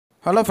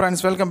Hello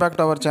friends, welcome back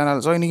to our channel.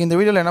 So இன்னைக்கு இந்த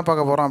வீடியோல என்ன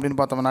பார்க்க போறோம் அப்படினு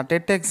பார்த்தோம்னா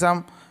TET exam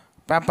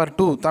paper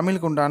 2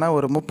 தமிழுக்கு உண்டான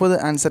ஒரு 30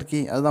 ஆன்சர் கீ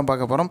அதுதான்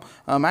பார்க்க போறோம்.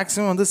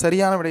 மேக்ஸिमम வந்து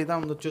சரியான விடை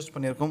தான் வந்து चूஸ்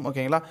பண்ணிருக்கோம்.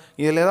 ஓகேங்களா?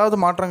 இதில ஏதாவது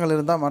மாற்றங்கள்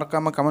இருந்தா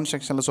மறக்காம கமெண்ட்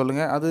செக்ஷன்ல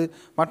சொல்லுங்க. அது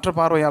மற்ற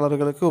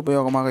பார்வையாளர்களுக்கு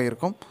உபயோகமாக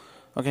இருக்கும்.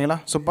 ஓகேங்களா?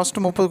 சோ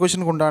ஃபர்ஸ்ட் 30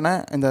 क्वेश्चनக்கு உண்டான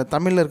இந்த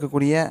தமிழ்ல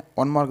இருக்கக்கூடிய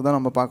 1 மார்க் தான்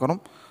நம்ம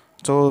பார்க்கறோம்.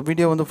 சோ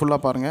வீடியோ வந்து ஃபுல்லா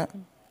பாருங்க.